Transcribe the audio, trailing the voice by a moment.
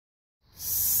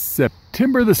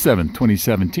September the 7th,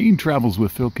 2017. Travels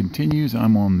with Phil continues.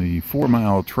 I'm on the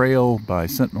 4-mile trail by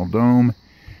Sentinel Dome,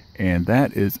 and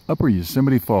that is Upper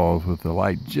Yosemite Falls, with the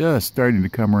light just starting to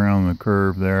come around the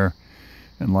curve there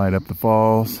and light up the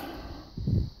falls.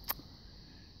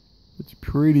 It's a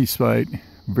pretty sight.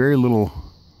 Very little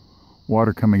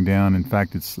water coming down. In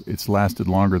fact, it's lasted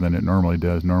longer than it normally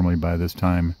does. Normally by this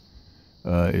time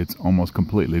it's almost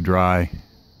completely dry.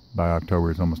 By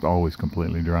October it's almost always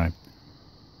completely dry.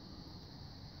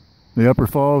 The upper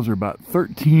falls are about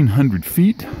 1,300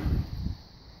 feet.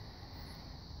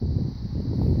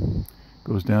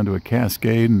 Goes down to a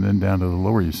cascade and then down to the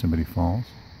lower Yosemite Falls.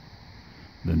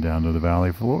 Then down to the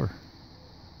valley floor.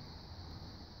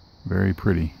 Very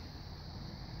pretty.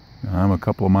 Now, I'm a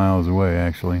couple of miles away,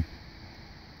 actually.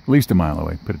 At least a mile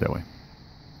away, put it that way.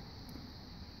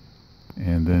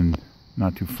 And then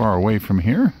not too far away from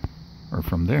here, or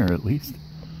from there at least,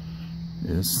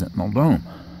 is Sentinel Dome.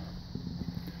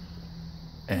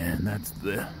 And that's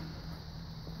the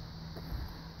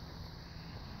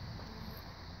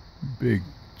big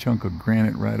chunk of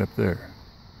granite right up there.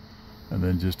 And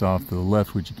then just off to the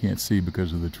left, which you can't see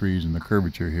because of the trees and the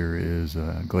curvature here, is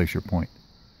Glacier Point.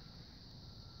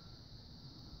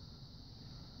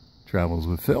 Travels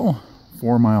with Phil,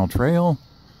 4-mile trail,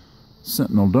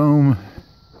 Sentinel Dome,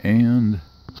 and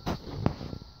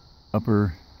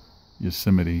Upper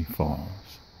Yosemite Falls.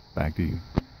 Back to you.